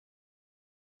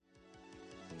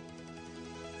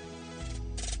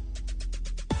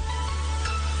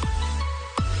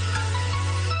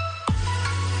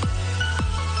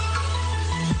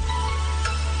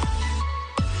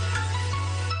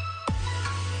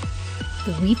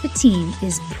The WIFA team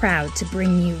is proud to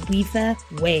bring you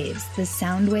WIFA Waves, the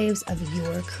sound waves of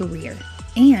your career.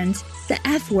 And the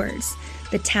F words,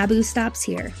 the taboo stops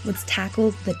here. Let's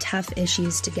tackle the tough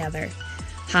issues together.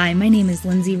 Hi, my name is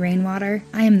Lindsay Rainwater.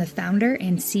 I am the founder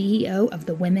and CEO of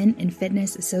the Women in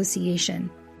Fitness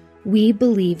Association. We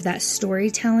believe that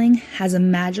storytelling has a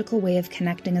magical way of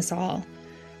connecting us all.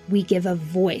 We give a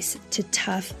voice to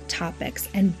tough topics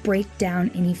and break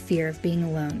down any fear of being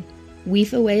alone.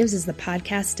 WIFA Waves is the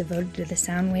podcast devoted to the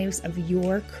sound waves of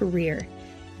your career,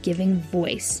 giving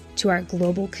voice to our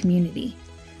global community.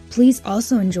 Please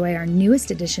also enjoy our newest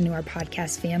addition to our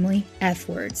podcast family, F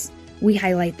Words. We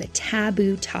highlight the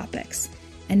taboo topics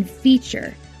and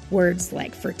feature words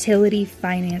like fertility,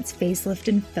 finance, facelift,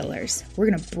 and fillers. We're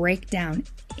going to break down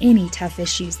any tough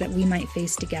issues that we might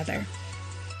face together.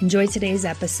 Enjoy today's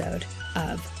episode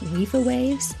of WIFA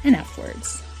Waves and F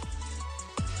Words.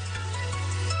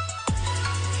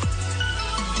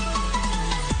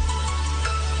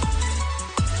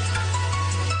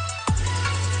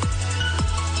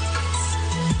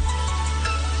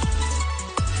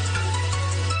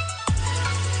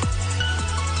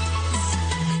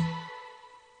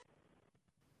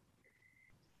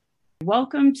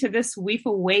 Welcome to this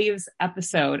WIFA Waves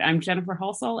episode. I'm Jennifer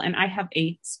Halsall, and I have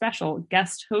a special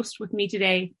guest host with me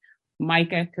today,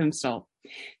 Micah Kumstel.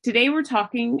 Today, we're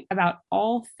talking about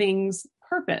all things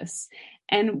purpose,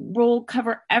 and we'll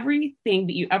cover everything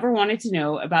that you ever wanted to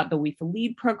know about the WIFA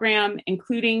Lead program,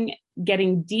 including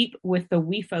getting deep with the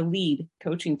WIFA Lead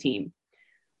coaching team.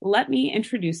 Let me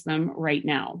introduce them right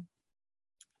now.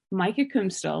 Micah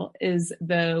Kumstel is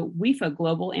the WIFA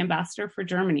Global Ambassador for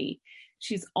Germany.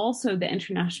 She's also the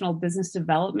International Business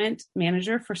Development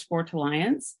Manager for Sport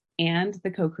Alliance and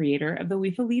the co-creator of the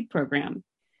WIFA Lead program.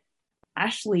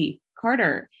 Ashley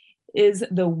Carter is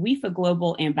the WIFA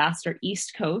Global Ambassador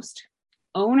East Coast,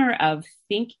 owner of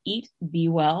Think, Eat, Be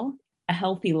Well, a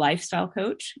healthy lifestyle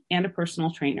coach, and a personal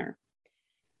trainer.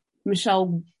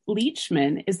 Michelle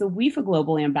Leachman is the WIFA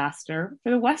Global Ambassador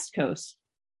for the West Coast,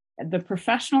 the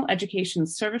Professional Education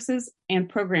Services and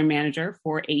Program Manager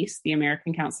for ACE, the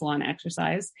American Council on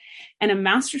Exercise, and a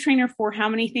master trainer for how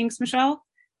many things, Michelle?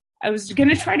 I was going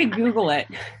to try to Google it.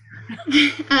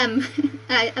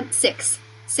 Six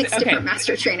different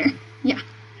master trainer. Yeah.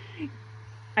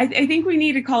 I think we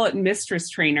need to call it mistress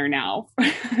trainer now.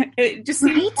 It just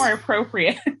seems more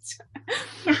appropriate.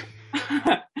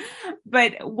 Yeah.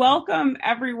 But welcome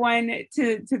everyone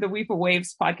to the WIFA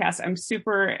Waves podcast. I'm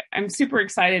super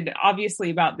excited, obviously,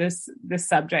 about this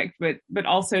subject, but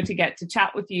also to get to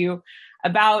chat with you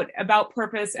about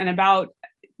purpose and about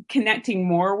connecting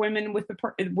more women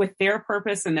with their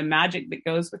purpose and the magic that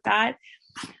goes with that.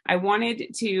 I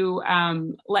wanted to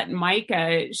let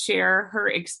Micah share her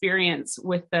experience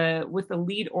with the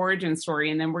Lead origin story,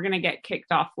 and then we're going to get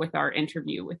kicked off with our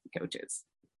interview with the coaches.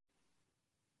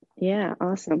 Yeah,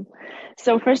 awesome.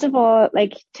 So first of all,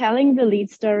 telling the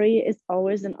Lead story is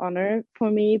always an honor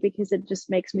for me because it just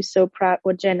makes me so proud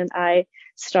what Jen and I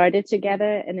started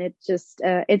together, and it just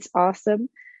it's awesome.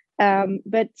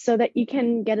 But so that you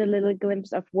can get a little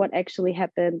glimpse of what actually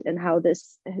happened and how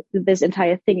this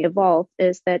entire thing evolved,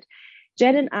 is that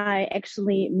Jen and I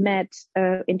actually met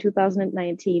in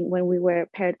 2019 when we were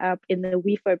paired up in the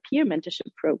WIFA Peer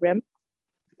Mentorship Program.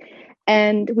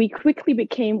 And we quickly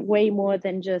became way more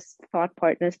than just thought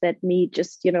partners that meet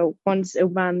just, once a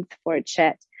month for a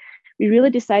chat. We really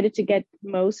decided to get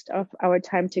most of our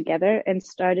time together and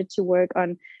started to work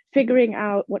on figuring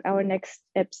out what our next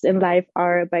steps in life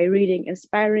are by reading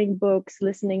inspiring books,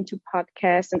 listening to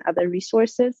podcasts and other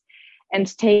resources,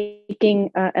 and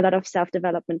taking a lot of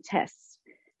self-development tests.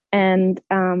 And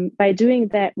by doing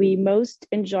that, we most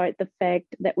enjoyed the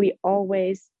fact that we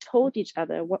always told each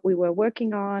other what we were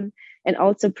working on and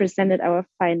also presented our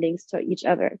findings to each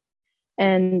other.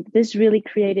 And this really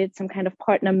created some kind of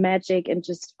partner magic and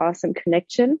just awesome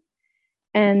connection.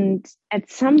 And at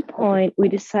some point, we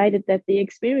decided that the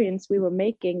experience we were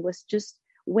making was just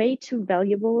way too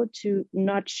valuable to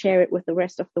not share it with the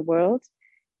rest of the world.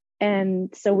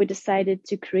 And so we decided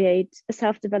to create a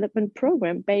self-development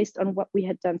program based on what we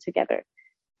had done together.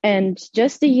 And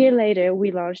just a year later,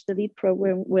 we launched the Lead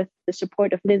program with the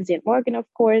support of Lindsay and Morgan,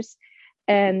 of course.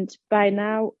 And by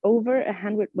now, over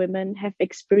 100 women have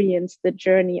experienced the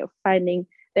journey of finding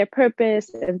their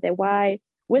purpose and their why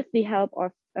with the help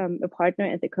of a partner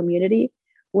and the community,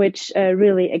 which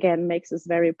really, again, makes us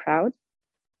very proud.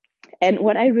 And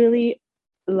what I really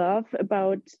love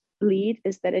about Lead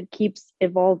is that it keeps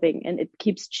evolving and it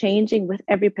keeps changing with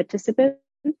every participant,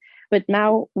 but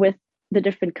now with the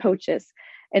different coaches.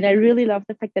 And I really love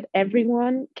the fact that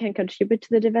everyone can contribute to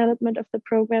the development of the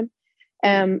program.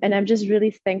 And I'm just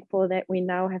really thankful that we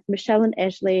now have Michelle and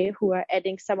Ashley who are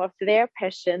adding some of their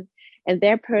passion and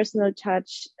their personal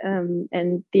touch,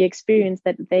 and the experience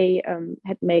that they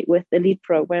had made with the LEAD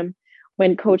program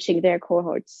when coaching their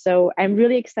cohorts. So I'm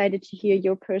really excited to hear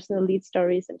your personal LEAD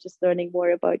stories and just learning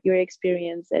more about your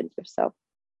experience and yourself.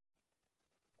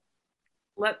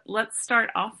 Let's start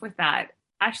off with that.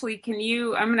 Ashley,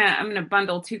 I'm gonna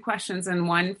bundle two questions in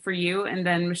one for you, and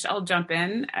then Michelle, jump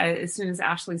in as soon as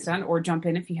Ashley's done, or jump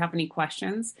in if you have any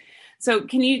questions. So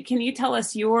can you tell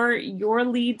us your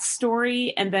LEAD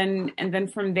story, and then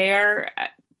from there,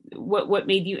 what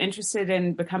made you interested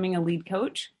in becoming a LEAD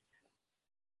coach?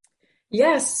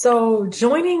 Yes, so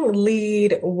joining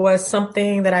LEAD was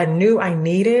something that I knew I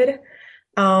needed,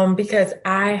 because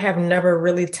I have never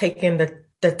really taken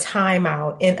the time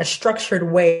out in a structured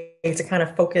way to kind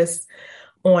of focus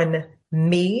on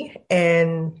me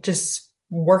and just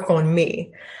work on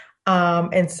me.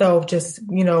 And so just,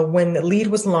 when the LEAD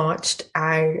was launched,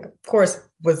 I, of course,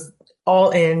 was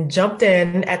all in, jumped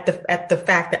in at the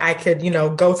fact that I could,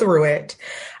 go through it.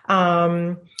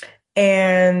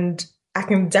 And I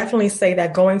can definitely say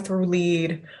that going through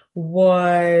LEAD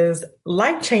was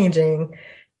life-changing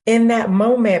in that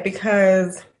moment,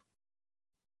 because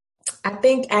I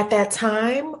think at that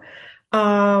time,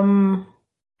 I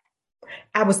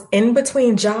was in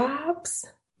between jobs,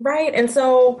 right? And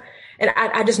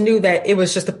I just knew that it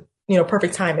was just the,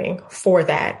 perfect timing for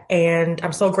that. And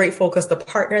I'm so grateful because the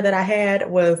partner that I had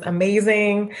was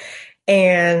amazing.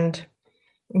 And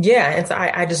so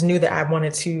I just knew that I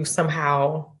wanted to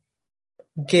somehow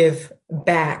give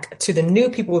back to the new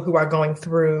people who are going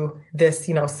through this,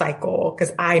 cycle,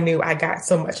 because I knew I got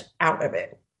so much out of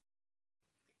it.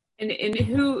 And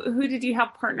who did you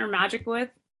have partner magic with?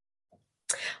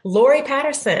 Lori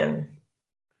Patterson.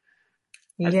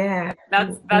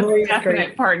 That's definite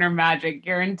great. Partner magic,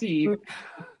 guaranteed.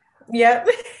 Yep.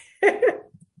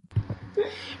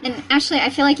 And Ashley, I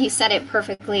feel like you said it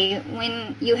perfectly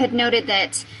when you had noted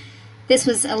that this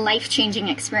was a life-changing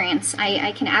experience.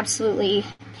 I can absolutely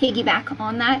piggyback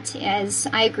on that, as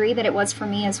I agree that it was for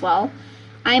me as well.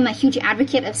 I'm a huge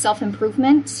advocate of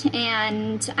self-improvement,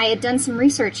 and I had done some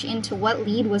research into what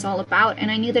LEAD was all about,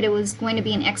 and I knew that it was going to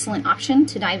be an excellent option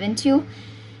to dive into.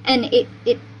 And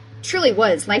it truly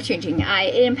was life-changing.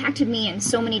 It impacted me in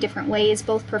so many different ways,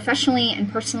 both professionally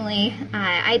and personally.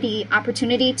 I had the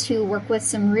opportunity to work with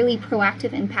some really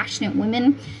proactive and passionate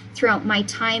women throughout my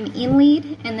time in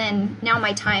LEAD, and then now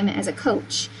my time as a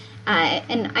coach.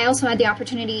 And I also had the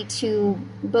opportunity to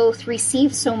both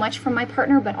receive so much from my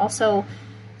partner, but also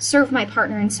serve my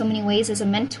partner in so many ways as a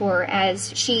mentor,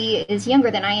 as she is younger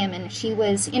than I am, and she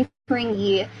was entering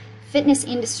the fitness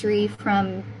industry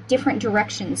from different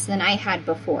directions than I had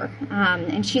before.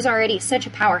 And she's already such a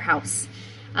powerhouse.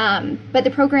 But the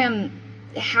program,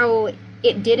 how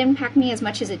it did impact me as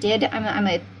much as it did, I'm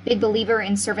a big believer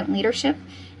in servant leadership.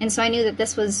 And so I knew that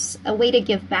this was a way to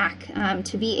give back,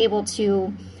 to be able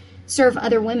to serve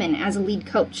other women as a LEAD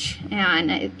coach.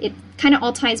 And it kind of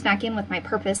all ties back in with my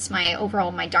purpose,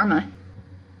 my dharma.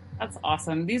 That's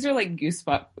awesome. These are like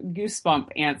goosebump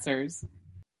answers.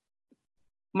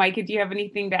 Micah, do you have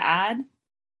anything to add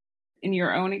in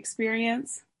your own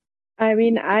experience? I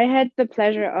mean, I had the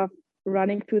pleasure of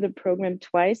running through the program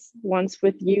twice, once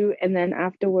with you and then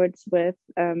afterwards with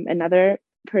another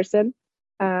person.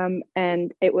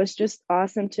 And it was just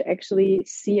awesome to actually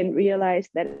see and realize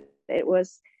that it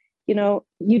was,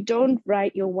 you don't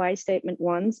write your why statement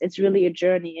once. It's really a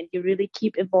journey, and you really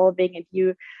keep evolving, and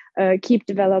you keep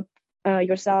develop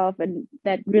yourself, and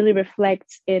that really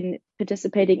reflects in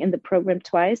participating in the program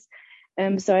twice.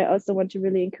 So I also want to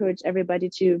really encourage everybody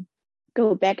to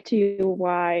go back to your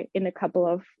why in a couple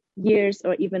of years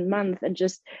or even months, and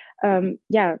just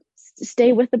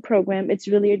stay with the program. It's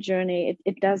really a journey.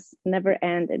 It does never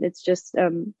end, and it's just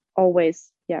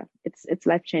always it's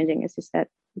life-changing, as you said.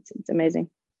 It's amazing.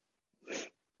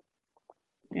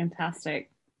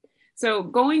 Fantastic. So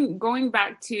going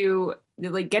back to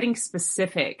like getting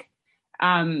specific,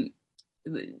 LEAD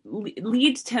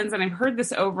tends, and I've heard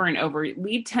this over and over,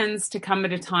 LEAD tends to come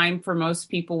at a time for most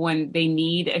people when they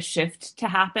need a shift to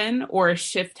happen, or a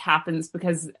shift happens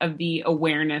because of the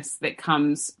awareness that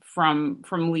comes from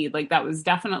LEAD. Like that was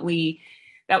definitely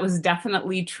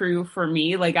true for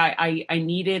me. Like I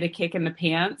needed a kick in the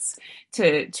pants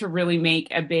to really make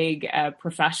a big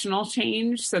professional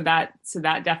change. So that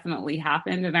definitely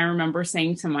happened. And I remember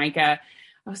saying to Micah,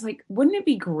 I was like, wouldn't it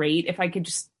be great if I could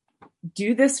just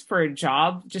do this for a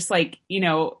job? Just like,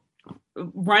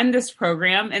 run this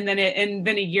program. And then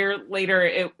a year later,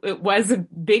 it was a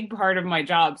big part of my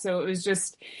job. So it was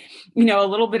just, a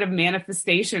little bit of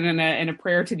manifestation and a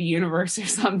prayer to the universe or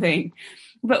something.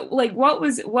 But like, what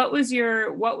was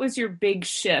your big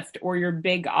shift or your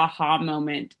big aha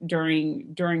moment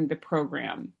during the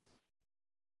program?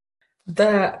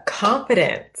 The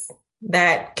confidence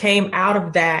that came out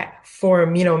of that for,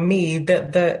 me,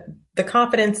 the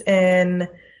confidence in,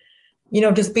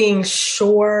 just being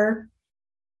sure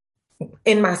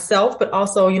in myself, but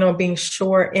also, being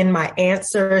sure in my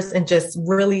answers and just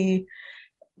really,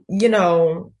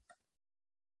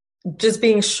 just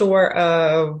being sure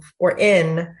of or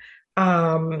in,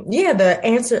 the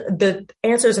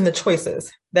answers and the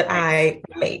choices that I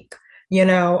make,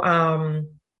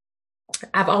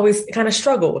 I've always kind of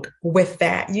struggled with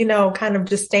that, kind of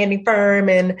just standing firm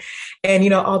and,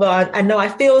 although I know I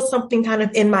feel something kind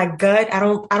of in my gut, I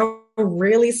don't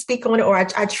really speak on it, or I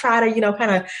try to,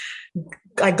 kind of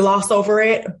like gloss over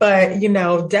it, but,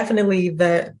 definitely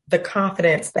the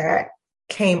confidence that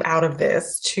came out of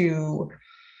this to,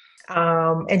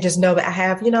 and just know that I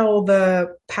have,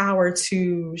 the power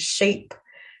to shape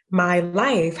my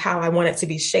life how I want it to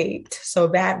be shaped. So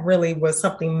that really was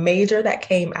something major that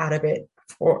came out of it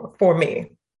for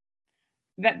me.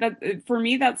 That for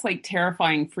me, that's like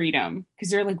terrifying freedom,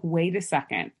 because you're like, wait a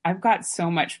second, I've got so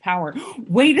much power.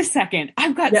 Wait a second,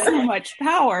 I've got so much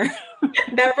power.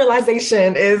 That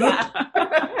realization is,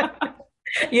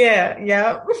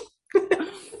 yeah.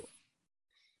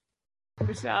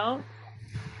 Michelle?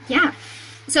 Yeah.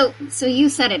 So you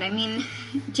said it. I mean,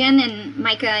 Jen and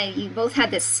Micah, you both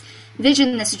had this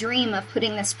vision, this dream of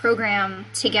putting this program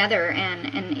together,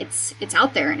 and it's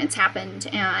out there and it's happened.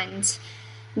 And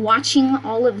watching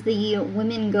all of the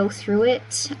women go through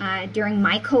it during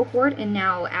my cohort and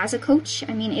now as a coach,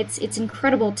 I mean, it's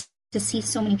incredible to see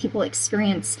so many people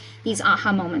experience these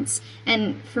aha moments.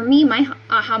 And for me, my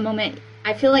aha moment,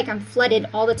 I feel like I'm flooded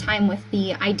all the time with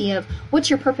the idea of what's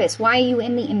your purpose? Why are you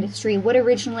in the industry? What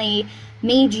originally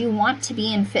made you want to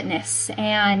be in fitness?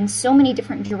 And so many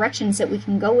different directions that we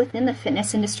can go within the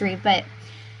fitness industry. But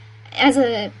as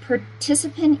a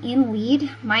participant in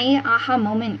LEAD, my aha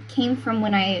moment came from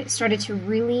when I started to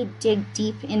really dig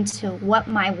deep into what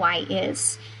my why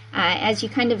is. As you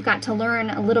kind of got to learn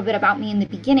a little bit about me in the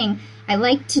beginning, I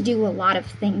like to do a lot of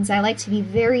things. I like to be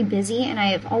very busy, and I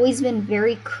have always been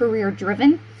very career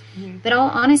driven. Mm-hmm. But I'll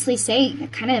honestly say,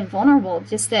 kind of vulnerable,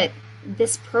 just that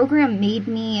this program made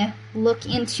me look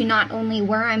into not only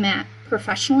where I'm at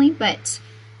professionally, but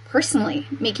personally,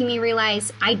 making me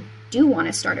realize I do want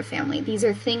to start a family. These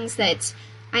are things that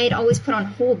I had always put on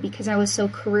hold because I was so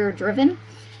career driven.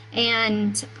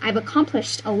 And I've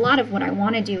accomplished a lot of what I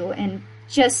want to do, and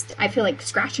just, I feel like,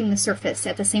 scratching the surface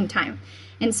at the same time.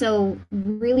 And so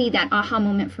really that aha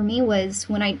moment for me was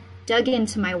when I dug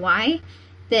into my why,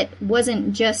 that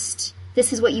wasn't just,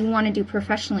 this is what you want to do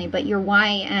professionally, but your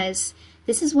why as,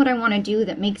 this is what I want to do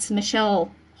that makes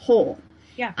Michelle whole.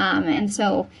 Yeah. And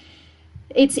so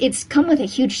it's come with a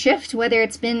huge shift, whether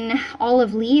it's been all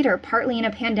of LEAD or partly in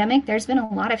a pandemic. There's been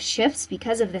a lot of shifts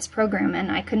because of this program, and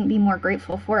I couldn't be more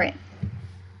grateful for it.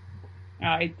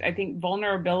 I think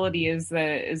vulnerability is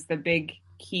the big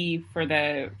key for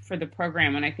the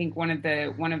program, and I think one of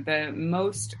the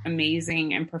most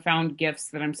amazing and profound gifts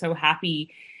that I'm so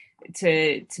happy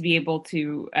to be able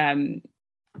to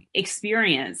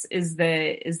experience is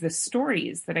the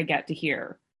stories that I get to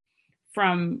hear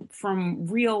from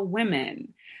real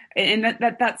women. And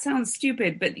that sounds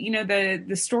stupid, but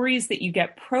the stories that you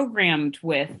get programmed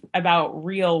with about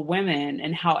real women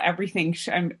and how everything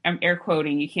I'm air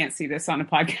quoting, you can't see this on a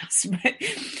podcast, but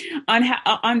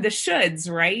on the shoulds,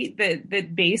 right?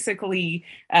 That basically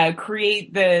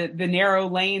create the narrow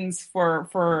lanes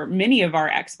for many of our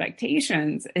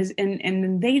expectations and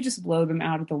then they just blow them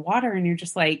out of the water, and you're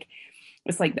just like,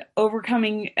 it's like the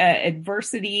overcoming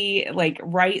adversity, like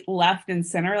right, left, and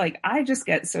center. Like I just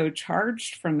get so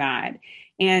charged from that.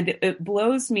 And it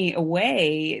blows me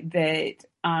away that,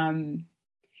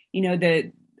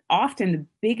 that often the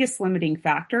biggest limiting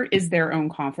factor is their own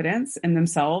confidence in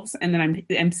themselves. And then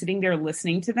I'm sitting there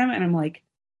listening to them and I'm like,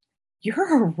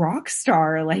 you're a rock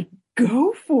star, like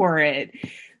go for it.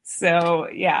 So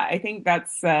yeah, I think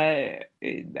that's,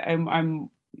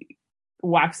 I'm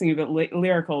waxing a bit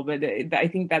lyrical, but I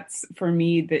think that's for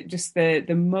me that just the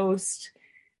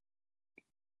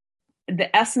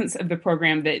essence of the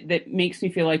program that makes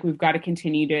me feel like we've got to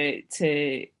continue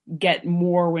to get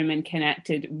more women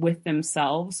connected with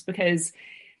themselves, because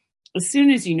as soon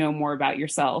as you know more about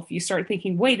yourself, you start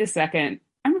thinking, wait a second,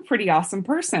 I'm a pretty awesome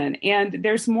person. And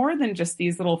there's more than just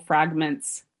these little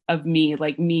fragments of me,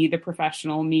 like me, the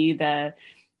professional, me, the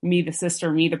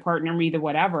sister, me, the partner, me, the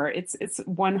whatever. It's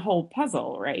one whole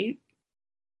puzzle, right?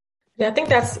 Yeah, I think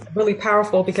that's really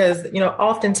powerful because,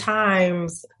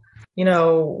 oftentimes,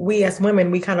 we as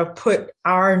women, we kind of put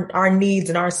our needs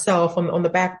and ourself on the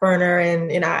back burner.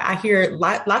 And I hear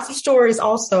lots of stories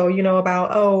also,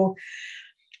 about, oh,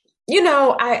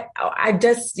 I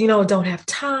just, don't have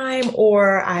time,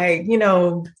 or I,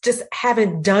 just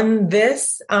haven't done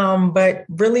this. But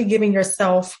really giving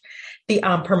yourself the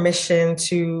permission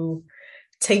to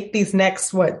take these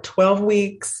next, 12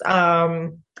 weeks,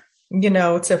 to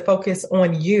focus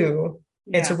on you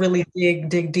and to really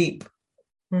dig deep.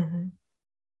 Mm-hmm.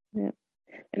 Yeah.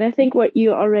 And I think what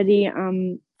you already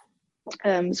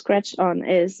scratched on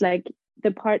is like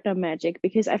the partner magic,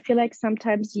 because I feel like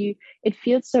sometimes it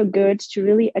feels so good to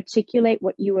really articulate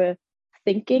what you were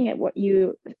thinking and what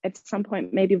you at some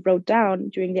point maybe wrote down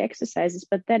during the exercises,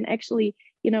 but then actually,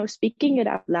 speaking it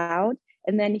out loud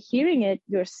and then hearing it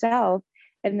yourself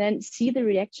and then see the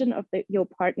reaction of your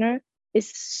partner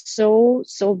is so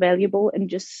valuable and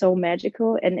just so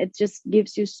magical, and it just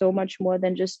gives you so much more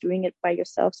than just doing it by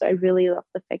yourself. So I really love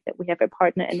the fact that we have a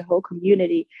partner and the whole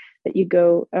community that you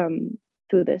go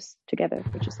through this together,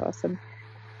 which is awesome.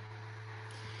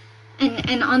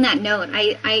 And on that note,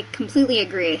 I completely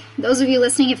agree. Those of you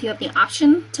listening, if you have the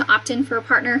option to opt in for a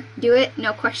partner, do it,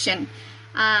 no question.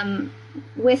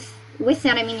 With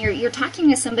that, I mean, you're talking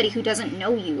to somebody who doesn't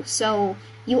know you, so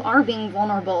you are being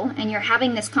vulnerable and you're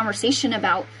having this conversation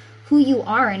about who you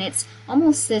are, and it's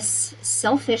almost this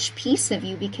selfish piece of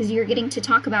you because you're getting to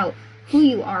talk about who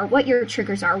you are, what your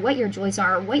triggers are, what your joys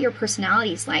are, what your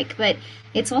personality is like, but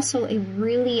it's also a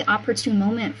really opportune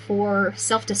moment for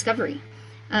self-discovery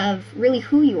of really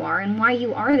who you are and why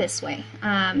you are this way.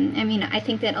 I mean, I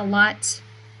think that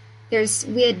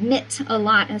we admit a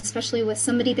lot, especially with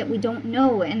somebody that we don't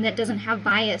know and that doesn't have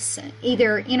bias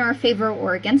either in our favor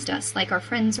or against us, like our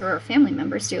friends or our family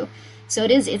members do. So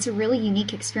it's a really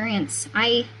unique experience.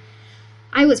 I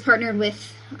was partnered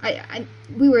with,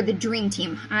 we were the dream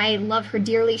team. I love her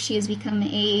dearly. She has become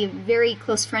a very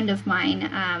close friend of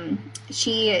mine.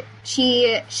 She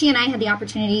and I had the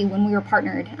opportunity when we were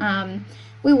partnered.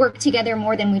 We worked together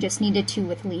more than we just needed to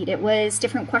with LEAD. It was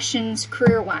different questions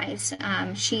career-wise.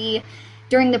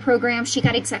 During the program, she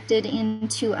got accepted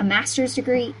into a master's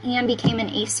degree and became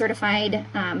an ACE certified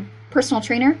personal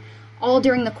trainer. All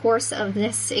during the course of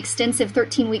this extensive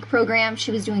 13-week program,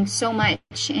 she was doing so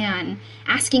much and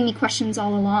asking me questions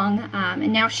all along.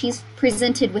 And now she's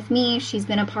presented with me. She's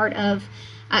been a part of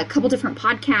a couple different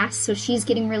podcasts, so she's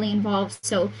getting really involved.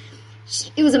 So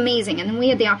it was amazing. And then we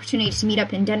had the opportunity to meet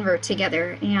up in Denver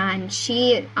together, and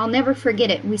I'll never forget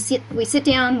it. We sit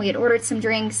down, we had ordered some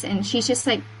drinks, and she's just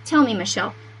like, tell me,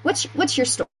 Michelle, what's your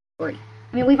story? I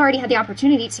mean, we've already had the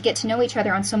opportunity to get to know each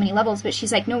other on so many levels, but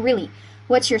she's like, no, really,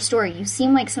 what's your story? You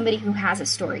seem like somebody who has a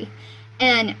story.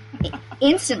 And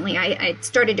instantly I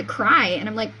started to cry, and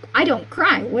I'm like, I don't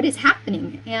cry. What is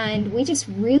happening? And we just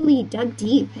really dug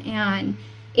deep, and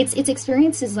it's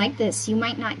experiences like this you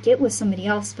might not get with somebody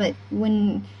else, but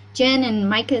when Jen and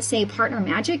Micah say partner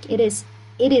magic, it is,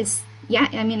 yeah,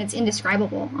 I mean, it's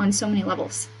indescribable on so many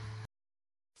levels.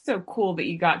 So cool that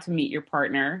you got to meet your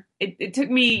partner. It took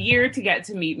me a year to get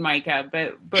to meet Micah,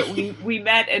 but we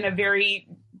met in a very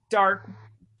dark,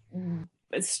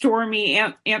 stormy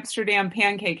Amsterdam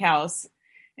pancake house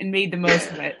and made the most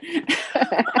of it.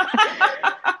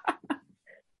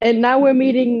 And now we're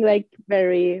meeting like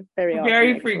very, very often.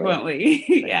 Very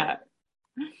frequently. Yeah.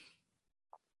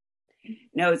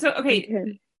 No, so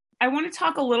okay. I want to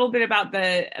talk a little bit about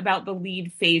the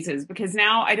LEAD phases, because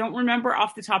now I don't remember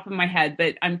off the top of my head,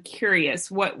 but I'm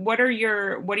curious. What are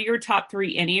your top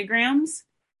 3 Enneagrams?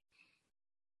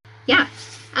 Yeah.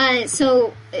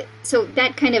 So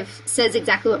that kind of says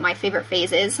exactly what my favorite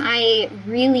phase is. I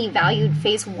really valued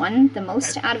phase 1 the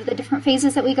most out of the different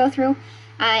phases that we go through.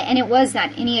 And it was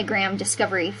that Enneagram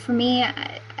discovery. For me,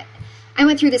 I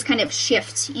went through this kind of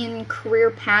shift in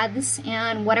career paths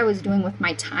and what I was doing with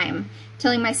my time,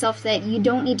 telling myself that you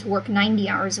don't need to work 90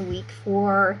 hours a week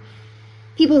for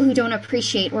people who don't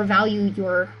appreciate or value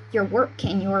your work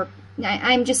and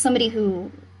I'm just somebody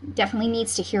who definitely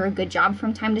needs to hear a good job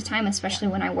from time to time, especially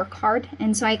when I work hard.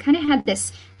 And so I kind of had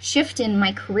this shift in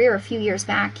my career a few years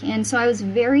back. And so I was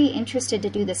very interested to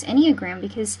do this Enneagram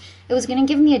because it was going to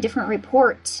give me a different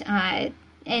report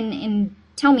and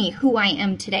tell me who I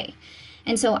am today.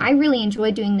 And so I really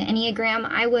enjoyed doing the Enneagram.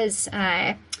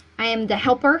 I am the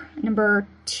helper. Number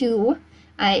 2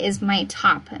 is my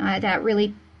top. That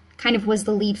really kind of was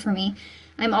the lead for me.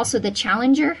 I'm also the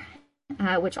challenger.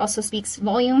 which also speaks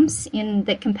volumes in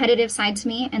the competitive side to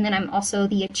me. And then I'm also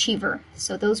the achiever.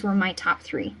 So those were my top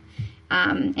three.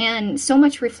 And so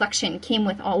much reflection came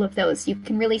with all of those. You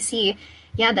can really see,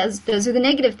 yeah, those are the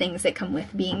negative things that come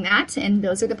with being that, and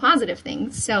those are the positive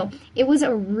things. So it was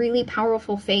a really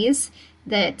powerful phase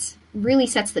that really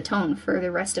sets the tone for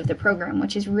the rest of the program,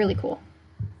 which is really cool.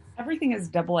 Everything is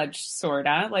double-edged sword,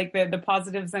 huh? Like the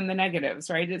positives and the negatives,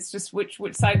 right? It's just which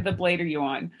side of the blade are you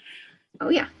on? Oh,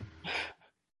 yeah.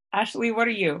 Ashley, what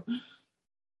are you?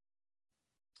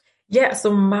 Yeah,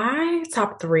 so my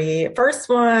top three, first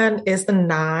one is the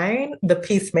 9, the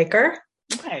Peacemaker.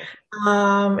 Okay.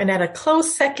 And at a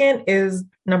close second is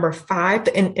number 5,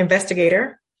 the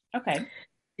Investigator. Okay.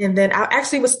 And then I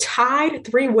actually was tied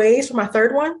 3 ways for my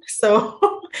third one. So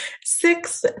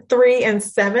 6, 3, and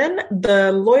 7,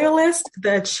 the Loyalist,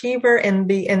 the Achiever, and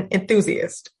the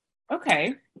Enthusiast.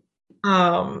 Okay.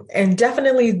 And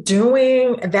definitely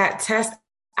doing that test,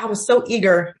 I was so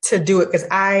eager to do it because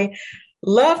I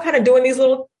love kind of doing these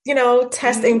little,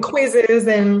 tests and quizzes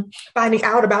and finding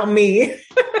out about me,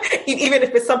 even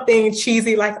if it's something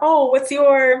cheesy like, oh, what's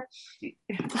your...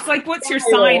 It's like, what's your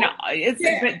sign?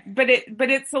 But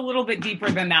it's a little bit deeper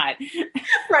than that.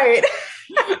 Right.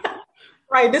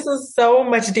 Right. This is so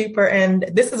much deeper. And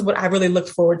this is what I really looked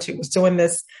forward to, was doing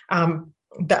this, the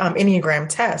Enneagram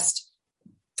test.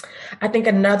 I think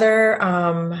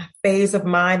another phase of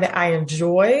mine that I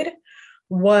enjoyed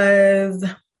was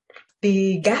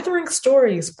the gathering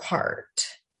stories part.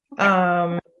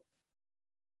 Because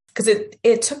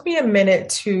it took me a minute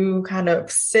to kind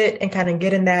of sit and kind of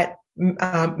get in that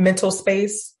mental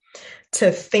space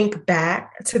to think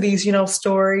back to these,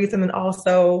 stories, and then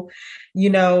also,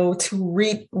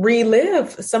 to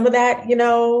relive some of that,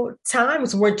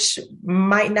 times which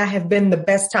might not have been the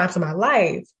best times of my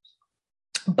life.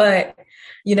 But,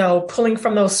 pulling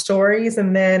from those stories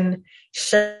and then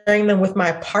sharing them with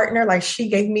my partner, like she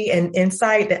gave me an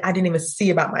insight that I didn't even see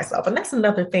about myself. And that's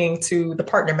another thing to the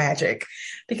partner magic,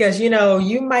 because,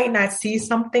 you might not see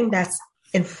something that's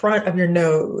in front of your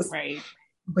nose. Right.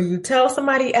 But you tell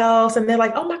somebody else and they're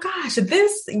like, oh my gosh,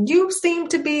 this you seem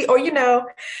to be, or,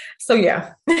 so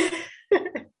yeah.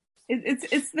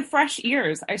 It's the fresh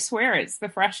ears. I swear it's the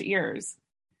fresh ears.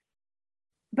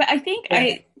 But I think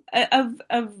of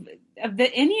the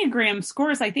Enneagram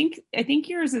scores, I think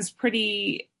yours is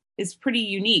pretty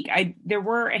unique. There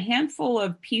were a handful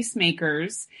of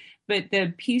peacemakers, but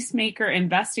the peacemaker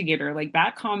investigator, like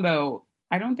that combo,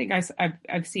 I don't think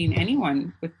I've seen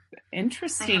anyone with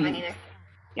interesting. I haven't either.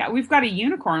 Yeah, we've got a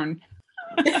unicorn.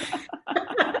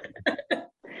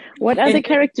 What are the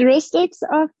characteristics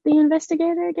of the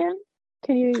investigator again?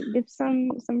 Can you give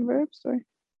some verbs or?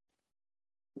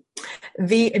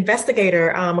 The investigator,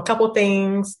 a couple of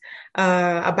things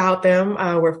about them.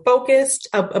 We're focused,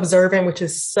 observant, which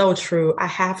is so true. I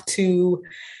have to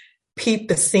peep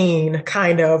the scene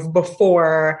kind of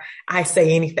before I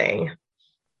say anything.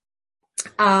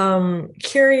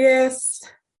 Curious,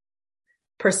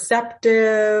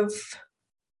 perceptive,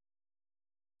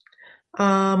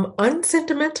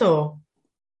 unsentimental.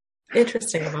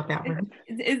 Interesting about that one.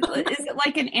 Is it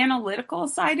like an analytical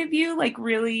side of you? Like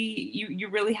really, you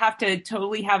really have to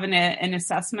totally have an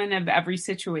assessment of every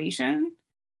situation?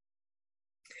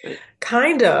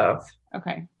 Kind of.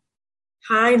 Okay.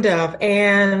 Kind of.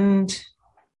 And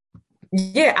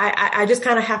yeah, I just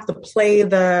kind of have to play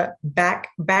the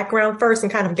background first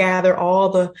and kind of gather all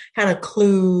the kind of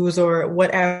clues or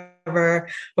whatever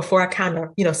before I kind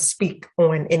of, speak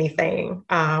on anything.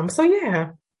 So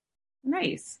yeah.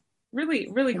 Nice. Really,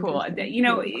 really cool.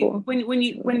 Really cool.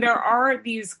 When there are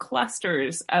these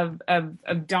clusters of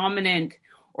dominant,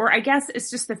 or I guess it's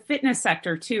just the fitness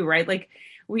sector too, right? Like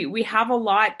we have a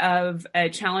lot of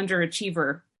challenger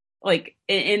achiever like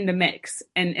in the mix,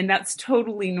 and that's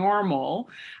totally normal.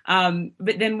 But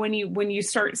then when you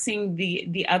start seeing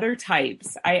the other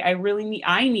types, I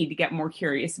need to get more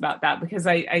curious about that, because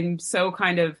I'm so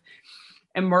kind of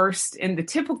immersed in the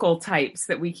typical types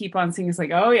that we keep on seeing. It's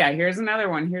like, oh yeah, here's another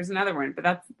one.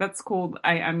 But that's cool.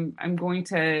 I'm going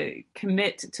to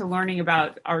commit to learning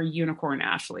about our unicorn,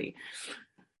 Ashley.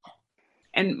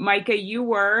 And Micah, you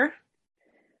were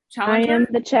challenger? I am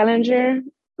the challenger,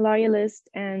 loyalist,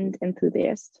 and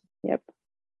enthusiast. Yep.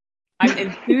 I'm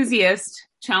enthusiast,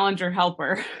 challenger,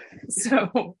 helper.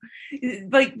 So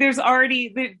like there's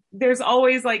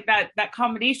always like that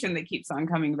combination that keeps on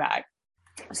coming back.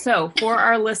 So for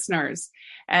our listeners,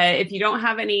 if you don't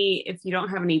have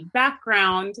any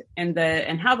background in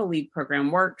how the LEAD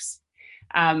program works,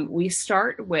 We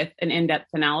start with an in-depth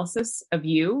analysis of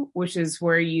you, which is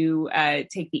where you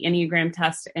take the Enneagram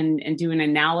test and do an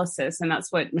analysis. And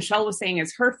that's what Michelle was saying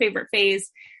is her favorite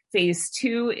phase. Phase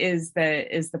 2 is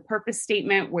the purpose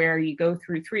statement, where you go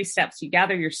through 3 steps. You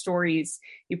gather your stories,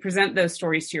 you present those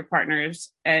stories to your partner,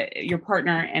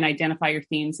 and identify your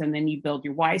themes, and then you build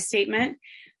your why statement.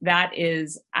 That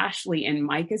is Ashley and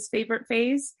Micah's favorite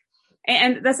phase.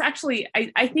 And that's actually,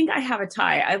 I think I have a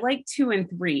tie. I like 2 and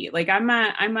 3. Like I'm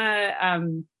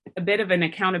a bit of an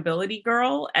accountability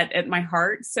girl at my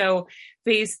heart. So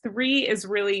phase 3 is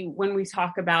really when we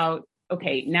talk about,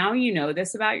 okay, now you know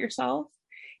this about yourself.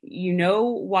 You know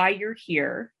why you're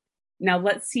here. Now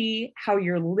let's see how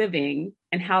you're living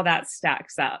and how that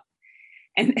stacks up.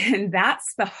 And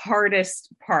that's the hardest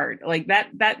part. Like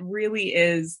that really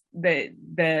is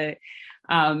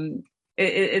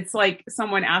it's like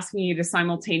someone asking you to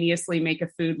simultaneously make a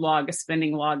food log, a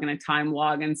spending log, and a time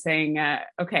log, and saying,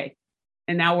 okay,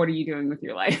 and now what are you doing with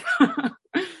your life?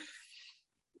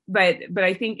 But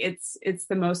I think it's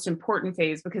the most important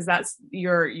phase, because that's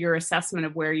your assessment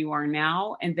of where you are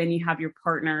now. And then you have your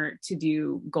partner to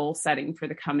do goal setting for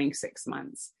the coming 6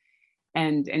 months.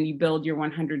 And you build your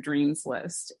 100 dreams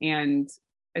list. And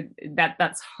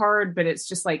that's hard, but it's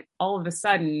just like all of a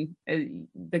sudden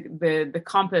the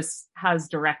compass has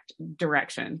direct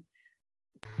direction.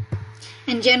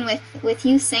 And Jen, with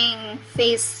you saying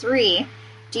phase 3,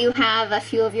 do you have a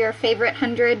few of your favorite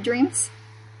 100 dreams?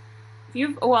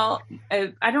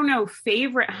 I don't know,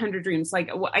 favorite 100 dreams. Like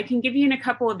I can give you a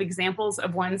couple of examples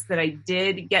of ones that I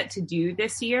did get to do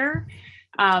this year.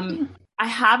 I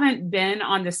haven't been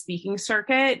on the speaking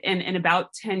circuit in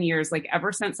about 10 years. Like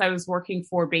ever since I was working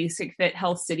for Basic Fit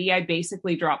Health City, I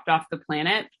basically dropped off the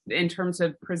planet in terms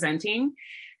of presenting.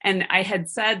 And I had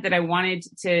said that I wanted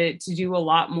to do a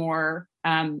lot more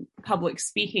public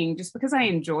speaking just because I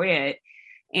enjoy it.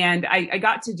 And I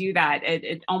got to do that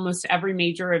at almost every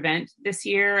major event this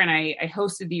year. And I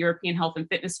hosted the European Health and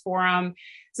Fitness Forum.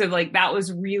 So like that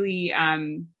was really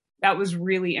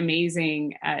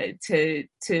amazing to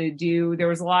do. There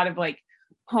was a lot of like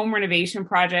home renovation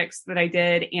projects that I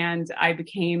did, and I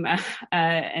became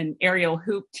an aerial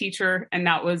hoop teacher. And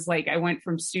that was like, I went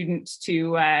from student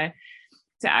to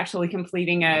actually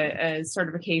completing a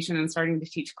certification and starting to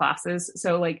teach classes.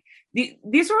 So like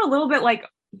these were a little bit like,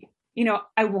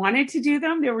 I wanted to do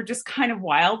them. They were just kind of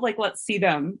wild. Like, let's see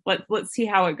them. Let's see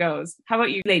how it goes. How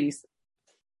about you ladies?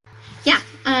 Yeah.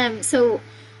 So,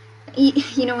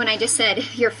 when I just said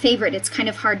your favorite, it's kind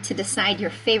of hard to decide your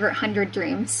favorite 100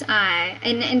 dreams.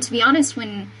 And to be honest,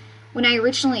 when I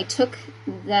originally took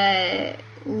the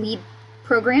lead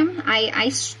program,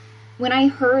 when I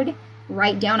heard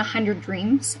write down 100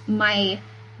 dreams, my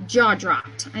jaw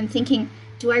dropped. I'm thinking,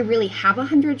 do I really have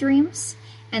 100 dreams?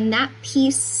 And that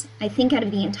piece, I think, out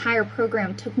of the entire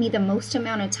program took me the most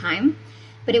amount of time,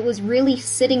 but it was really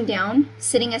sitting down,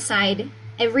 setting aside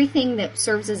everything that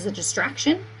serves as a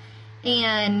distraction,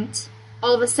 and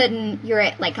all of a sudden you're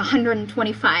at like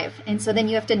 125, and so then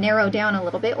you have to narrow down a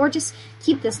little bit, or just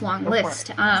keep this long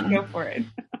list. Go for it.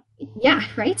 Yeah,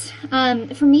 right.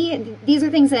 For me, these are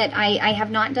things that I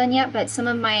have not done yet, but some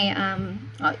of my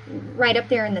right up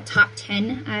there in the top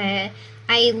 10.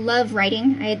 I love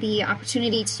writing. I had the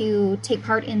opportunity to take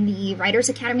part in the Writers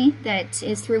Academy that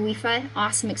is through WIFA.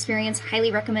 Awesome experience.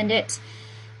 Highly recommend it.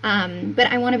 But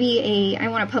I want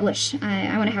to publish.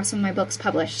 I want to have some of my books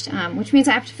published, which means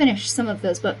I have to finish some of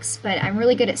those books. But I'm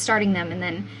really good at starting them, and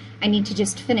then I need to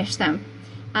just finish them.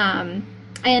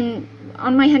 And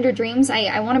on my 100 dreams,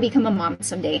 I want to become a mom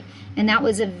someday. And that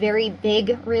was a very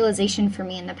big realization for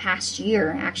me in the past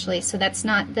year, actually. So that's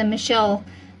not the Michelle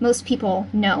most people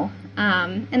know.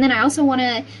 And then I also want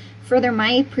to further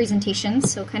my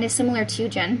presentations, so kind of similar to you,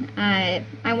 Jen.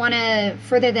 I want to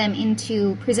further them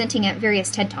into presenting at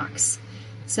various TED Talks.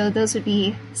 So those would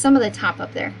be some of the top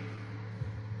up there.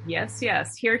 Yes.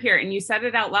 Here. And you said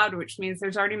it out loud, which means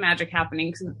there's already magic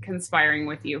happening, conspiring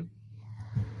with you.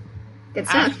 Good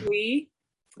stuff. Ashley?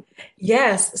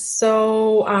 Yes.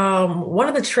 So one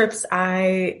of the trips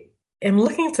I am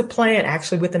looking to plan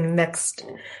actually within the next,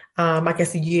 I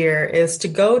guess, a year is to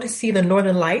go to see the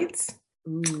Northern Lights.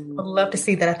 Ooh. I'd love to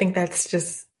see that. I think that's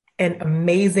just an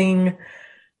amazing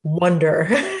wonder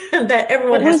that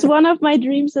everyone has. It was one of my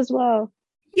dreams as well.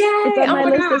 Yay! It's on my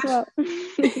list as well.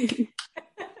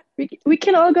 we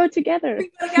can all go together.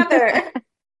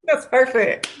 That's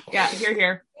perfect. Yeah,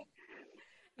 here.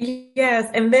 Yes,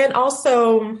 and then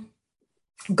also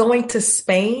going to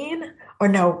Spain. Or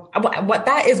no, what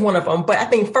that is one of them. But I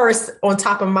think first on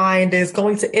top of mind is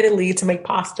going to Italy to make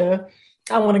pasta.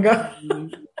 I want to go.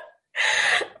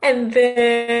 And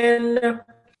then,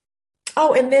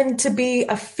 Oh, and then to be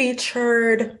a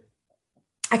featured,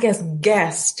 I guess,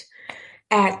 guest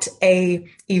at a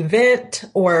event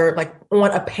or like on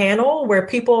a panel where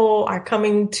people are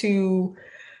coming to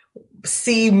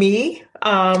see me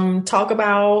talk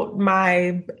about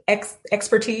my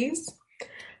expertise,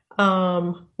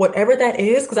 whatever that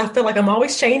is, because I feel like I'm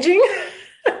always changing.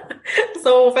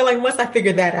 So I feel like once I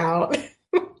figured that out,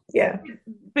 yeah.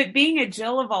 But being a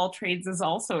Jill of all trades is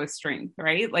also a strength,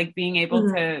 right? Like being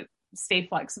able to stay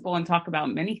flexible and talk about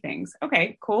many things.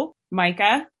 Okay, cool.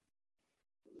 Micah?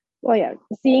 Well, yeah,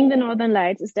 seeing the Northern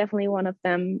Lights is definitely one of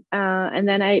them. And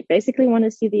then I basically want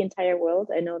to see the entire world.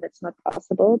 I know that's not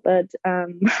possible, but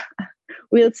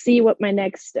we'll see what my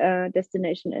next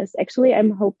destination is. Actually,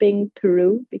 I'm hoping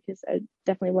Peru because I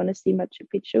definitely want to see Machu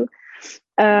Picchu.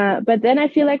 But then I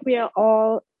feel like we are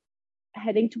all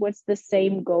heading towards the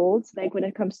same goals, like when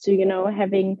it comes to, you know,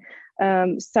 having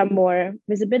some more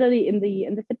visibility in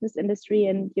the fitness industry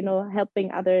and, you know,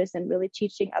 helping others and really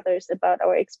teaching others about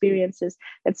our experiences.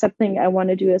 That's something I want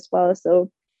to do as well.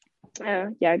 So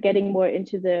yeah, getting more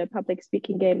into the public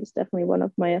speaking game is definitely one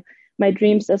of my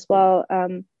dreams as well.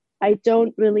 I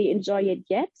don't really enjoy it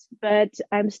yet, but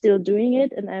I'm still doing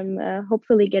it, and I'm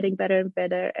hopefully getting better and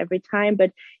better every time.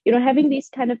 But, you know, having these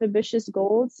kind of ambitious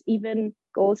goals, even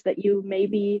goals that you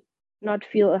maybe not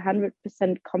feel 100%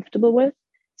 comfortable with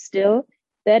still,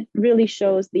 that really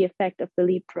shows the effect of the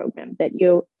LEAD program, that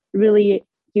you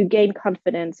gain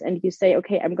confidence and you say,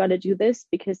 okay, I'm going to do this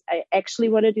because I actually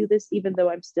want to do this, even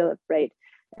though I'm still afraid.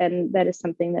 And that is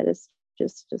something that is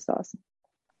just awesome.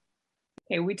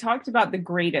 Okay, we talked about the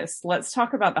greatest. Let's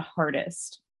talk about the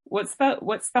hardest. What's the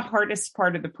hardest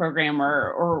part of the program,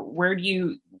 or where do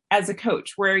you, as a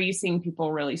coach, where are you seeing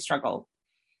people really struggle?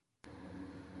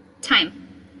 Time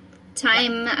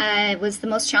was the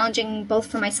most challenging, both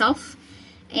for myself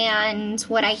and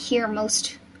what I hear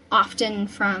most often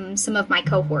from some of my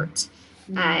cohort,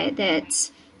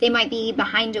 that they might be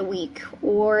behind a week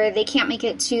or they can't make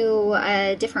it to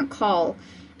a different call.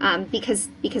 Because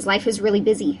life is really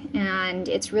busy and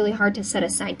it's really hard to set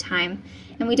aside time.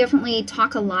 And we definitely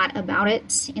talk a lot about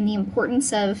it and the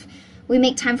importance of, we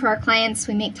make time for our clients,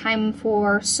 we make time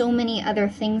for so many other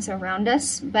things around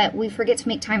us, but we forget to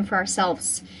make time for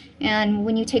ourselves. And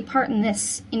when you take part in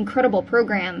this incredible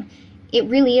program, it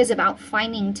really is about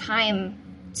finding time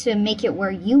to make it where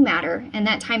you matter, and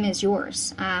that time is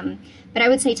yours. But I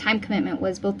would say time commitment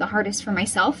was both the hardest for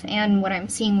myself and what I'm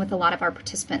seeing with a lot of our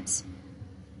participants.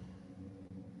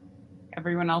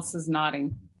 Everyone else is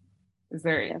nodding. Is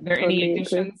there totally any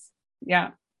additions? Agree.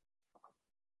 Yeah.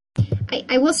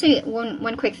 I will say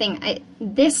one quick thing.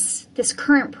 This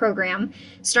current program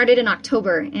started in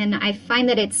October, and I find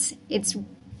that it's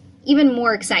even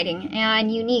more exciting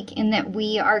and unique in that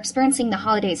we are experiencing the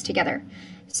holidays together.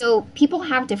 So people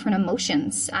have different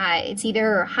emotions. It's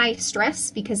either high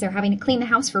stress because they're having to clean the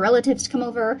house for relatives to come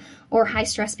over, or high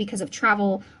stress because of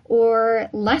travel, or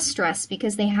less stress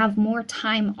because they have more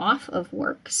time off of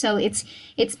work. So it's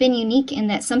been unique in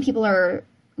that some people are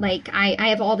like, I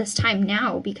have all this time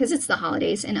now because it's the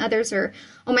holidays, and others are,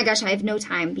 oh my gosh, I have no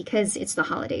time because it's the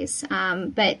holidays.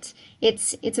 But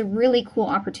it's a really cool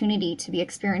opportunity to be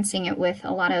experiencing it with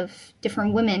a lot of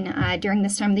different women during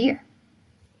this time of the year.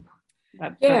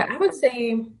 Yeah, I would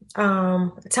say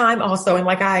time also. And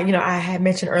like I had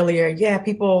mentioned earlier, yeah,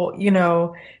 people,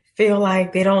 feel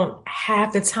like they don't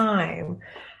have the time.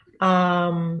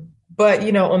 But,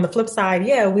 on the flip side,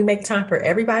 yeah, we make time for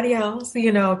everybody else,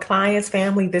 clients,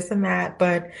 family, this and that.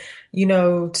 But,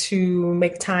 to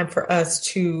make time for us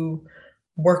to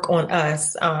work on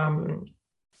us,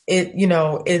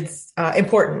 it's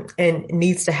important and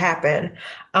needs to happen.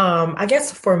 I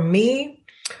guess for me,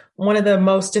 one of the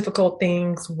most difficult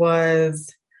things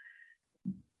was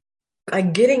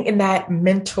like getting in that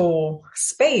mental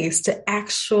space to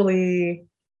actually,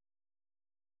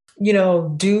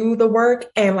 do the work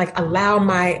and like allow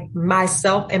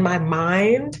myself and my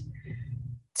mind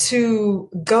to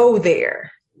go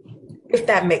there, if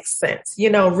that makes sense.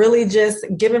 Really just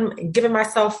giving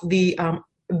myself the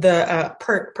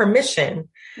permission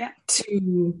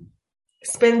to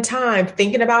spend time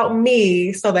thinking about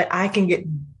me so that I can get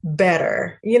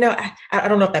better. I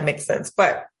don't know if that makes sense,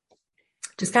 but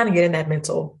just kind of get in that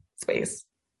mental space.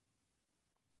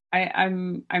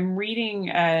 I'm reading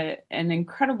an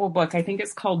incredible book. I think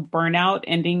it's called Burnout: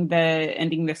 Ending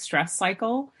the Stress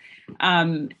Cycle.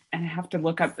 And I have to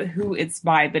look up who it's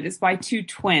by, but it's by two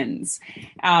twins.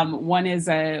 One is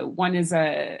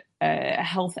a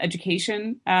health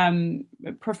education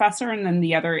professor, and then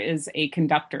the other is a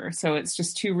conductor. So it's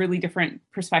just two really different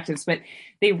perspectives. But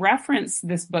they reference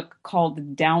this book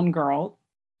called Down Girl,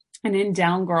 And in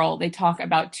Down Girl, they talk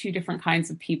about two different kinds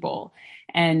of people.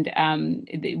 And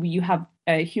you have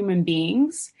human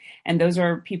beings, and those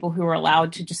are people who are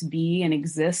allowed to just be and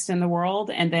exist in the world.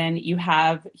 And then you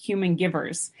have human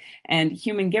givers, and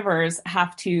human givers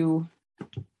have to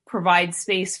provide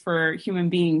space for human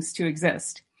beings to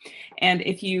exist. And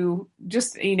if you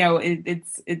just,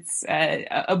 it's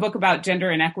a book about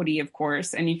gender inequity, of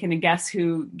course, and you can guess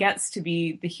who gets to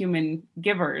be the human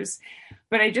givers.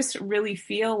 But I just really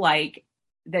feel like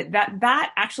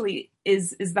that actually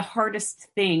is the hardest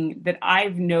thing that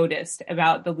I've noticed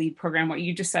about the LEAD program. What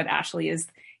you just said, Ashley, is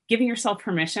giving yourself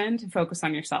permission to focus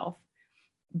on yourself,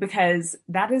 because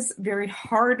that is very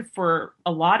hard for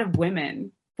a lot of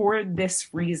women for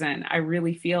this reason. I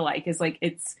really feel like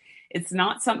it's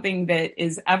not something that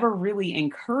is ever really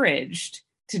encouraged,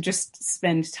 to just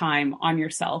spend time on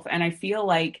yourself. And I feel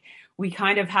like we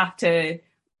kind of have to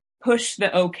push the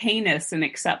okayness and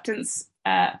acceptance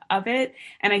of it.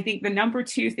 And I think the number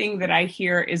two thing that I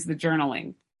hear is the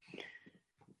journaling.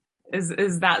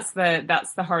 That's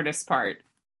the hardest part.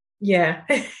 Yeah.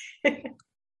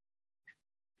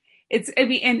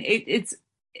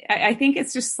 I think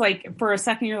it's just like, for a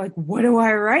second, you're like, what do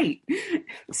I write?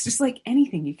 It's just like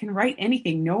anything. You can write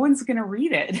anything. No one's going to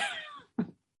read it.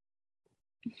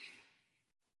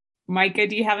 Micah,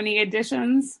 do you have any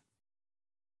additions?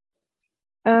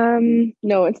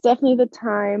 No, it's definitely the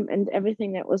time and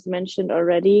everything that was mentioned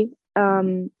already.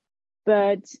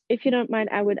 But if you don't mind,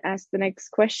 I would ask the next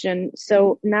question.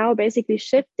 So now basically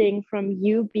shifting from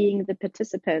you being the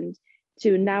participant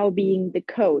to now being the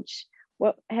coach,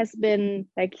 what has been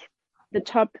like the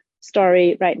top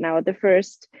story right now, the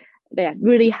first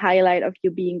really highlight of you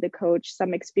being the coach,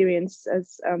 some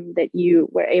experiences that you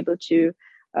were able to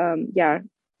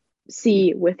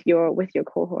see with your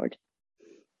cohort?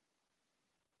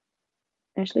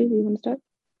 Ashley, do you want to start?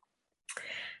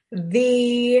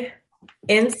 The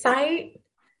insight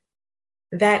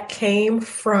that came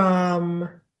from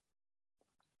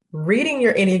reading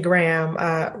your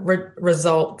Enneagram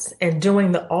results and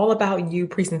doing the All About You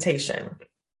presentation.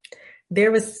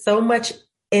 There was so much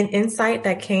insight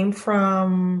that came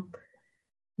from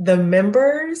the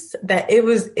members that it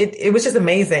was just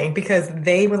amazing, because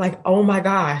they were like, oh my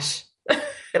gosh.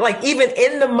 Like, even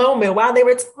in the moment while they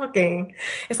were talking,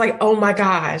 it's like, oh my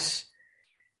gosh,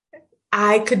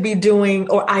 I could be doing,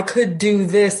 or I could do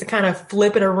this, to kind of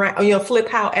flip it around, flip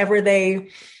however they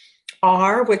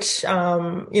are, which,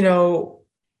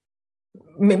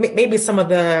 maybe some of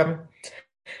the,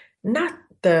 not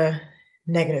the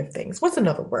negative things. What's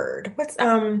another word? What's,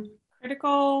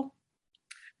 critical.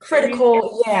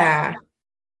 Yeah.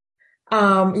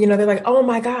 They're like, oh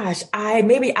my gosh,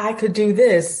 maybe I could do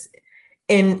this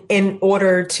in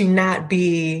order to not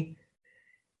be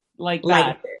like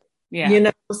that.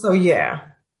 Yeah. So yeah,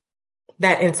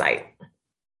 that insight.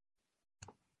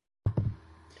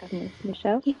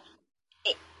 Michelle?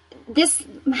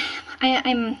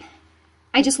 I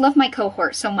just love my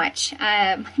cohort so much.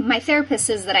 My therapist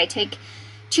says that I take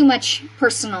too much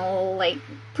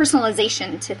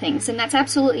personalization to things, and that's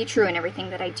absolutely true in everything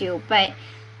that I do. But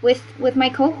with my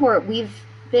cohort, we've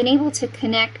been able to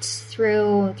connect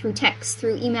through text,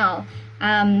 through email.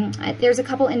 There's a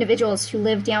couple individuals who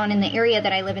live down in the area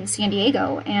that I live in, San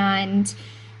Diego, and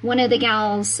one of the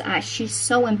gals, she's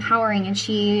so empowering, and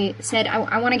she said,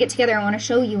 I want to get together, I want to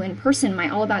show you in person my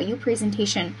All About You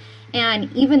presentation.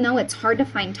 And even though it's hard to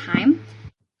find time,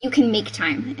 you can make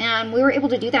time. And we were able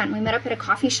to do that, and we met up at a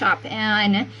coffee shop,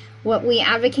 and what we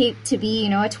advocate to be, a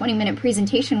 20-minute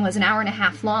presentation was an hour and a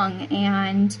half long.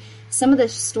 And some of the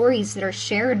stories that are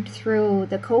shared through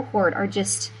the cohort are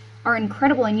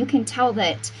incredible. And you can tell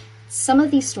that some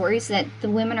of these stories that the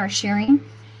women are sharing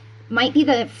might be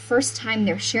the first time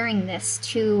they're sharing this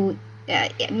to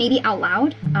maybe out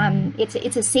loud. It's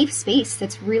a safe space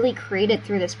that's really created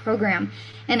through this program.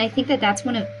 And I think that that's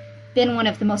been one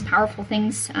of the most powerful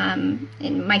things. And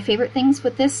my favorite things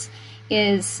with this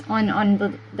is on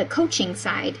the coaching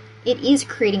side. It is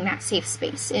creating that safe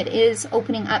space. It is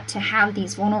opening up to have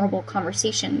these vulnerable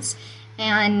conversations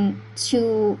and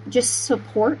to just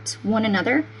support one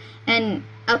another and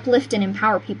uplift and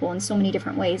empower people in so many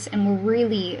different ways. And we're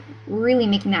really, really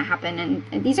making that happen.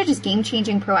 And these are just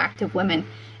game-changing, proactive women.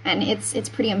 And it's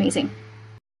pretty amazing.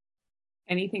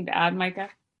 Anything to add, Micah?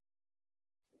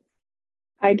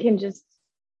 I can just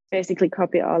basically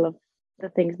copy all of the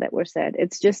things that were said.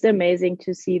 It's just amazing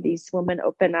to see these women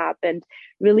open up and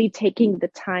really taking the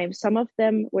time. Some of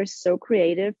them were so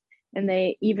creative, and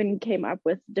they even came up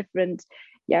with different,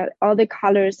 all the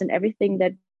colors and everything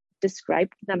that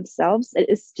described themselves. It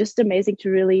is just amazing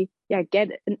to really, get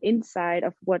an insight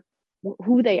of what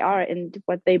who they are and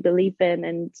what they believe in.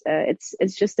 And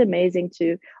it's just amazing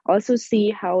to also see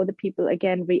how the people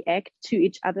again react to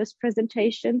each other's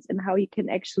presentations and how you can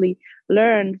actually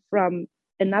learn from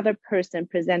another person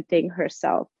presenting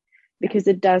herself, because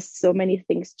it does so many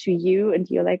things to you and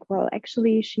you're like, well,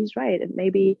 actually she's right, and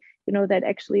maybe that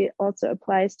actually also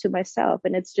applies to myself.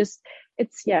 And it's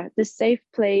the safe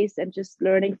place and just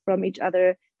learning from each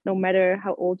other, no matter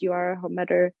how old you are, no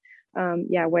matter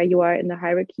where you are in the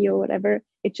hierarchy or whatever.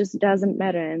 It just doesn't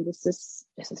matter. And this is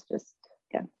just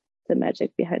the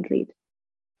magic behind LEAD.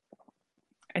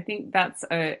 I think that's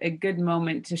a good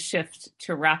moment to shift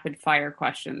to rapid fire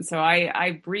questions. So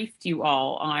I briefed you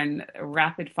all on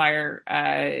rapid fire,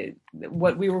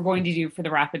 what we were going to do for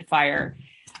the rapid fire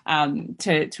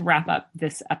to wrap up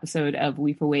this episode of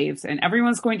WIFA Waves. And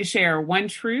everyone's going to share one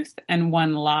truth and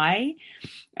one lie.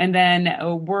 And then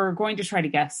we're going to try to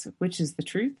guess which is the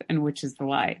truth and which is the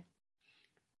lie.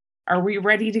 Are we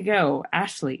ready to go?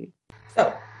 Ashley?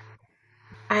 So,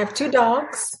 I have 2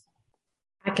 dogs.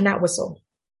 I cannot whistle.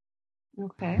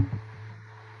 Okay.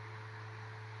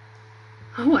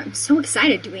 Oh, I'm so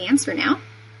excited. Do we answer now?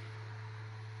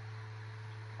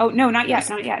 Oh, no, not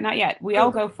yet. We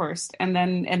all go first, and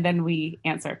then we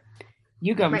answer.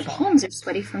 You go, Michelle. My palms are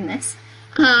sweaty from this.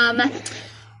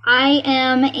 I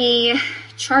am a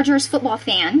Chargers football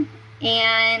fan,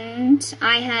 and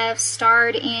I have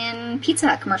starred in Pizza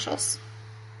Hut commercials.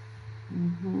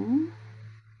 Mm-hmm.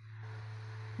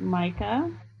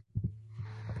 Micah?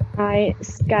 I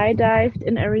skydived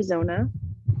in Arizona,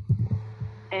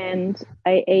 and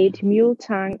I ate mule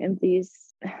tongue and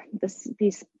these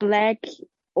black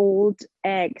old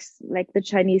eggs, like the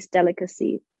Chinese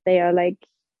delicacy. They are like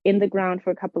in the ground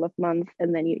for a couple of months,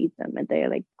 and then you eat them, and they are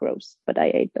like gross, but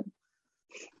I ate them.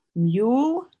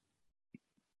 Mule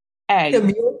egg. The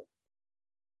mule?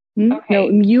 Okay. No,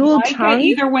 mule Micah tongue.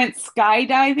 Either went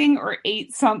skydiving or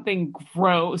ate something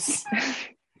gross.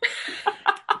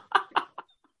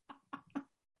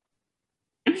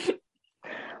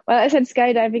 Well, I said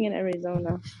skydiving in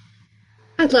Arizona.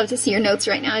 I'd love to see your notes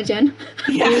right now, Jen.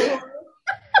 Yeah.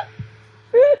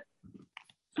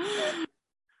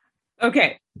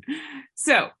 Okay.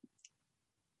 So,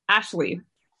 Ashley,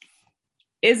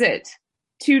 is it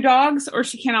 2 dogs or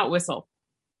she cannot whistle?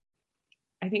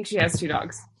 I think she has 2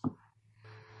 dogs.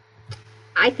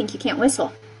 I think you can't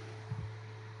whistle.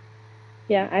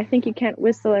 Yeah, I think you can't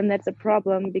whistle, and that's a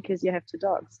problem because you have 2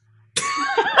 dogs.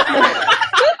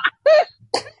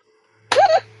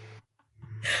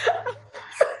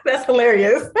 That's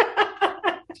hilarious.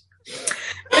 The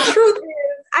truth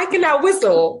is, I cannot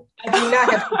whistle. I do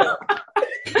not have 2 dogs.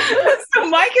 So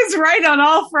Mike is right on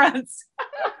all fronts.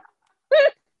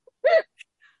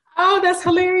 Oh, that's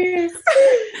hilarious.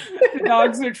 The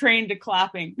dogs are trained to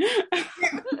clapping.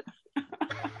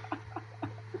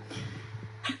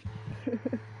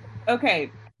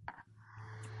 Okay.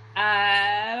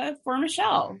 For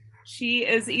Michelle, she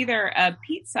is either a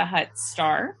Pizza Hut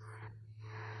star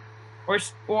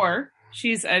or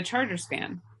she's a Chargers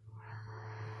fan.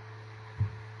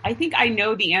 I think I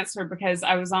know the answer because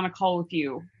I was on a call with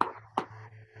you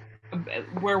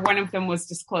where one of them was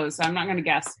disclosed, so I'm not going to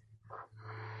guess.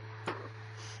 I'm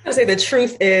going to say the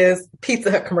truth is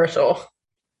Pizza Hut commercial.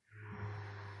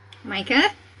 Micah?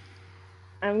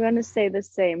 I'm going to say the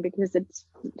same because it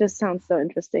just sounds so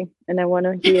interesting, and I want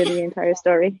to hear the entire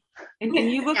story. And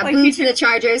you look Yeah, like boo you to the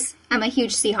Chargers. I'm a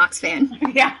huge Seahawks fan.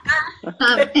 Yeah.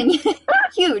 And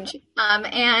huge.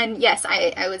 And yes,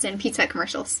 I was in pizza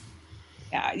commercials.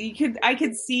 Yeah, I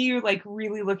could see you like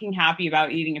really looking happy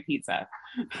about eating a pizza.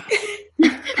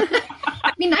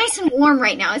 It'd be nice and warm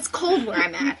right now. It's cold where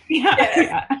I'm at.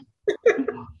 Yeah.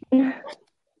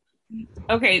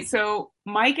 Okay, so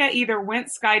Micah either went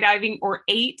skydiving or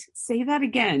ate, say that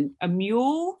again, a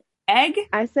mule egg?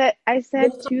 I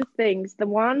said 2 things. The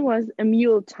one was a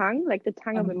mule tongue, like the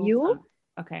tongue of a mule. Tongue.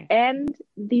 Okay. And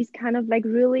these kind of like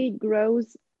really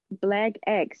gross black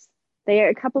eggs. They are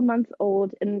a couple months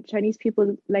old, and Chinese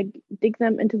people like dig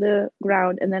them into the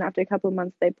ground, and then after a couple of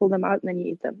months they pull them out and then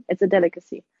you eat them. It's a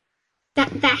delicacy.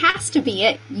 That has to be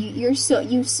it. You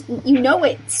know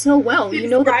it so well. You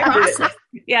know the process.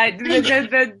 Yeah,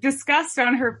 the disgust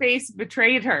on her face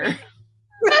betrayed her.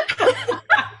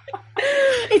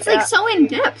 It's like so in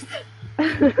depth.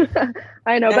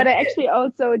 I know, but I actually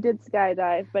also did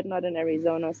skydive, but not in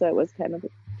Arizona, so it was kind of a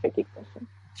tricky question.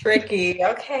 Tricky,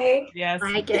 okay. Yes.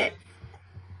 I get it.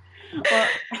 Well,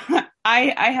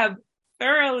 I have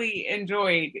thoroughly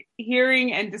enjoyed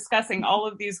hearing and discussing all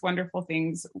of these wonderful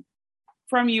things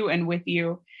from you and with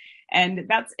you. And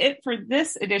that's it for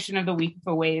this edition of the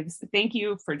WIFA Waves. Thank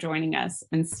you for joining us,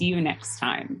 and see you next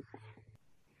time.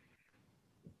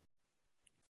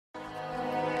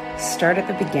 Start at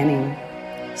the beginning.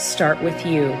 Start with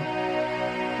you.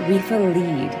 WIFA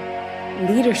Lead.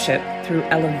 Leadership through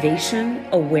elevation,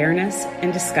 awareness,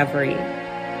 and discovery.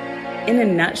 In a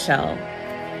nutshell,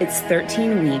 it's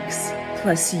 13 weeks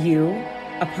plus you,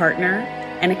 a partner,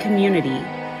 and a community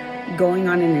going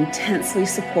on an intensely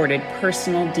supported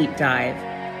personal deep dive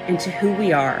into who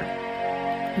we are,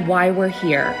 why we're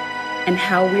here, and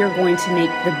how we are going to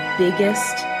make the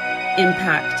biggest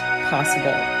impact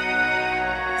possible.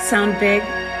 Sound big?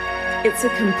 It's a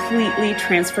completely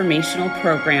transformational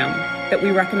program that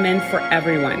we recommend for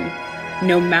everyone,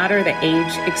 no matter the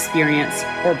age, experience,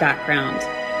 or background.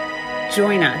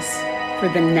 Join us for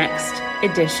the next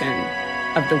edition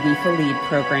of the WIFA Lead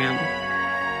program.